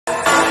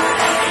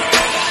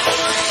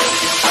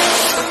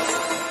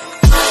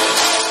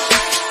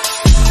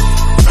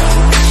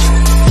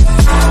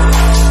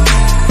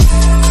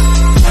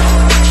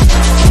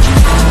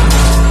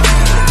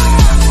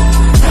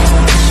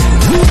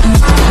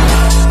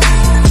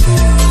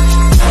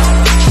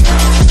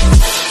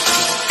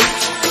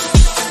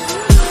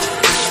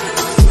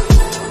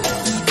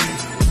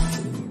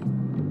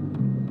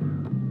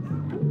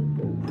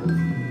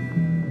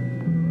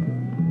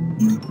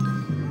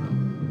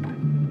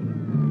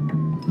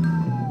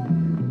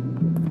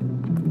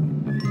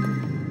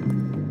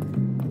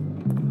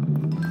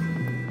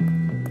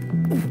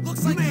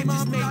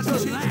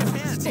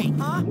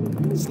Huh?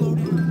 Slow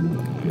down.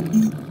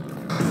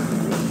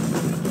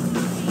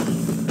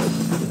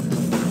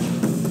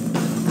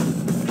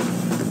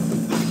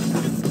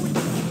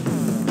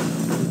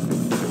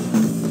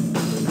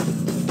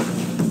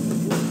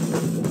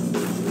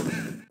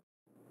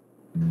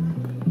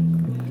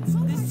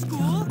 This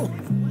school?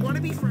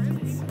 Wanna be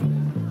friends?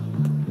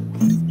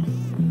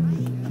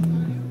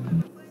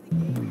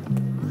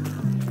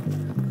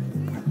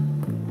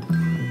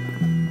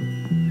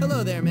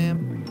 Hello there,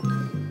 ma'am.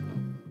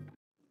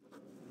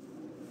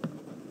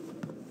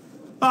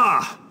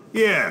 Ah,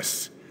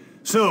 yes.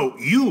 So,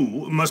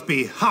 you must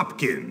be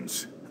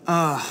Hopkins.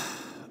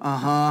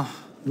 Uh-huh.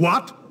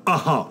 What?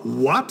 Uh-huh.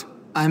 What?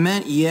 I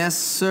meant yes,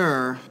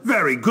 sir.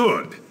 Very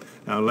good.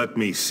 Now, let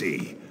me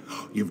see.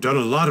 You've done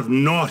a lot of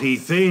naughty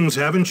things,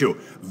 haven't you?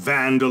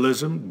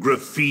 Vandalism,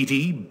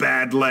 graffiti,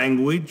 bad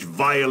language,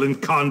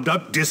 violent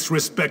conduct,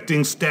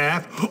 disrespecting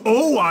staff.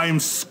 Oh, I'm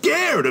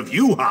scared of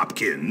you,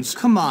 Hopkins.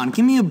 Come on,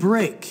 give me a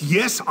break.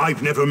 Yes,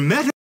 I've never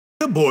met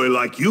a boy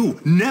like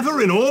you.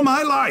 Never in all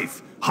my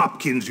life.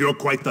 Hopkins, you're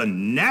quite the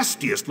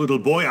nastiest little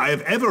boy I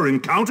have ever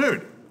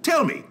encountered.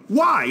 Tell me,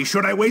 why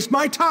should I waste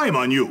my time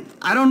on you?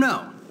 I don't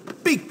know.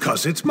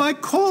 Because it's my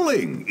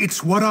calling.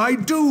 It's what I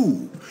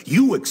do.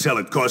 You excel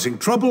at causing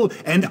trouble,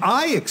 and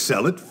I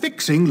excel at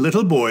fixing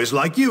little boys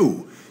like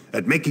you,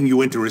 at making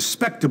you into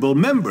respectable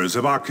members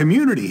of our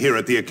community here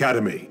at the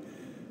Academy.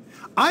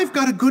 I've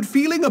got a good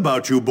feeling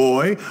about you,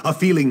 boy, a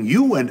feeling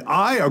you and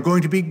I are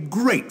going to be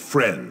great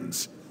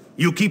friends.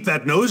 You keep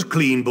that nose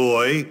clean,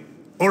 boy,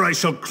 or I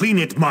shall clean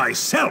it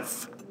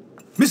myself.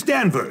 Miss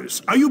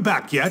Danvers, are you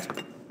back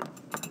yet?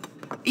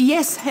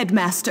 Yes,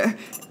 Headmaster.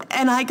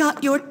 And I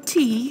got your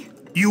tea.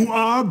 You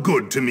are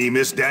good to me,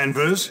 Miss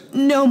Danvers.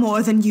 No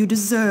more than you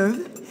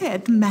deserve,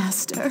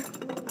 Headmaster.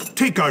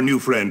 Take our new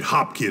friend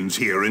Hopkins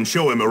here and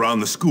show him around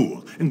the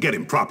school and get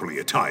him properly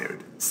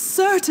attired.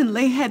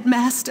 Certainly,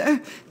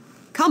 Headmaster.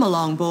 Come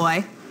along,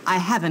 boy. I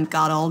haven't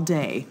got all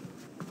day.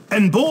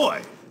 And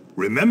boy,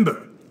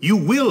 remember, you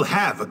will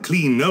have a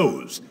clean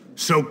nose,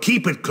 so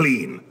keep it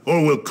clean,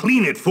 or we'll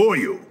clean it for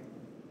you.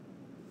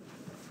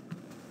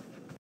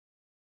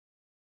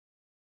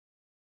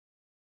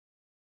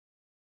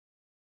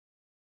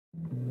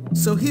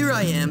 So here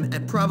I am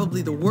at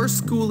probably the worst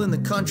school in the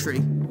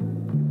country,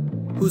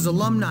 whose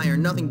alumni are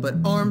nothing but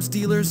arms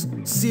dealers,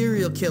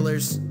 serial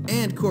killers,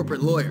 and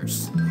corporate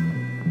lawyers.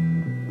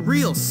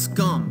 Real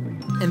scum.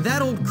 And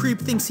that old creep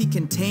thinks he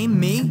can tame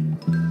me?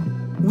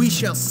 We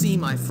shall see,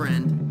 my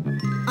friend.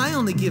 I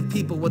only give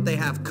people what they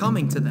have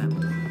coming to them.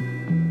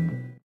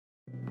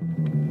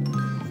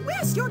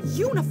 Where's your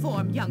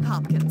uniform, young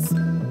Hopkins?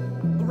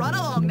 Run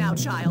along now,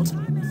 child.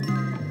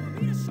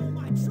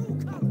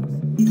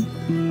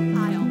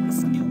 I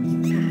always knew you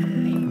were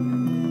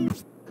me.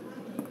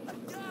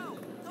 Yo,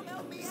 come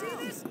help me out. See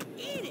this?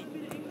 Eat it.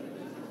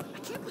 I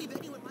can't believe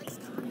anyone likes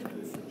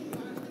condiments.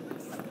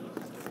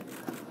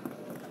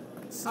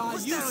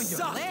 You down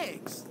suck. Your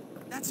legs.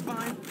 That's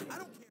fine. I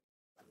don't care.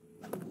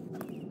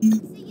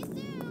 See you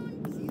soon.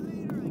 See you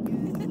later, I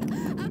guess.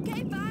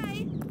 Okay,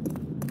 bye.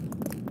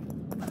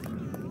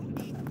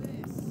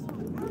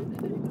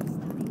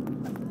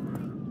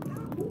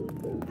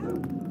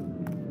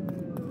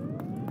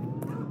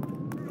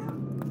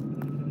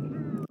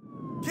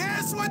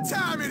 Guess what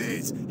time it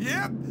is?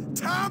 Yep,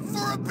 time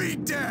for a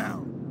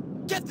beatdown.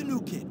 Get the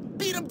new kid.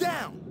 Beat him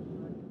down.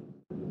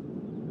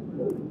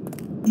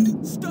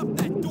 Stuff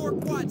that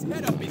dorkwad's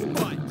head up his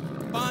butt.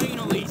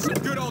 Finally, some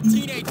good old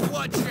teenage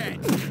bloodshed.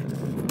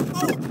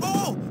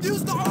 Oh,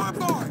 use the arm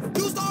bar.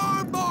 Use the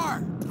arm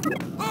bar.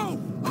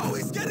 Oh,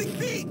 he's getting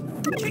beat.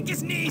 Kick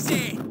his knees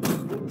in.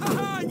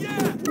 Ha-ha,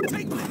 yeah.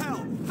 Take the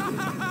hell.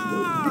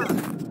 Ha-ha-ha.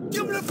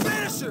 Give him the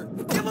finisher.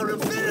 Give him the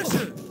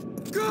finisher.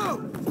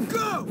 Go.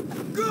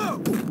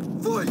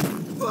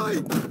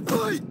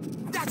 Fight.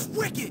 That's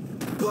wicked.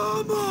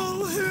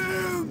 Pummel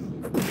him.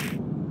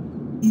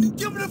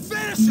 Give him the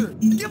finisher.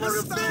 Give him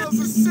the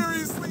finisher.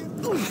 Seriously?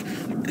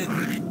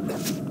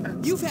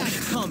 You've had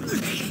it coming.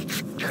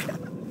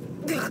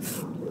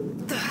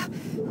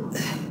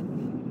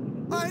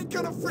 I ain't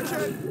gonna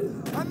forget.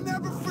 I'll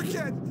never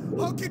forget.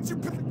 I'll get you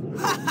back.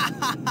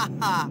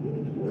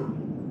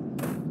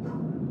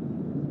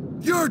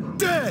 You're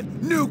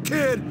dead, new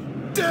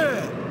kid.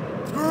 Dead.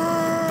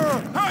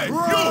 Hey,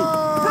 you!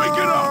 Break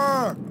it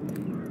up!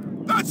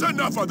 That's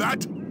enough of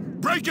that!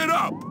 Break it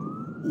up!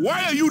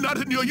 Why are you not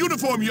in your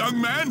uniform,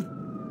 young man?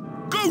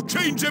 Go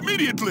change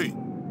immediately!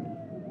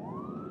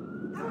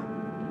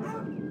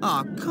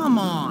 Aw, come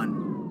on.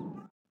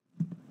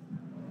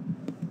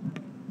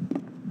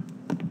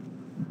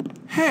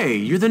 Hey,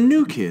 you're the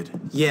new kid.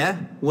 Yeah?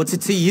 What's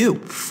it to you?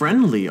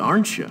 Friendly,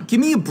 aren't you? Give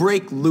me a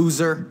break,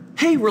 loser.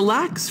 Hey,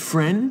 relax,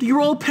 friend.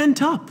 You're all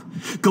pent up.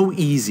 Go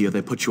easy or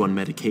they put you on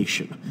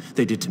medication.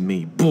 They did to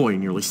me. Boy,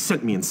 nearly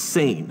sent me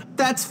insane.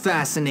 That's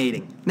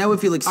fascinating. Now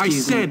if you'll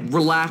excuse me. I said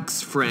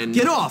relax, friend.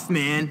 Get off,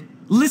 man.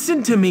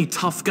 Listen to me,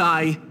 tough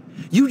guy.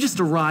 You just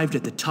arrived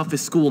at the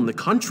toughest school in the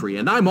country,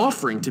 and I'm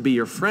offering to be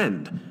your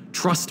friend.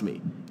 Trust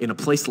me, in a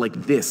place like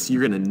this,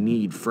 you're gonna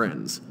need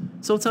friends.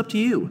 So it's up to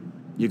you.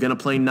 You gonna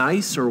play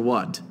nice or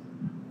what?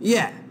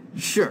 Yeah,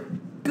 sure.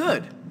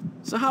 Good.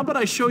 So how about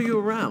I show you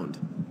around?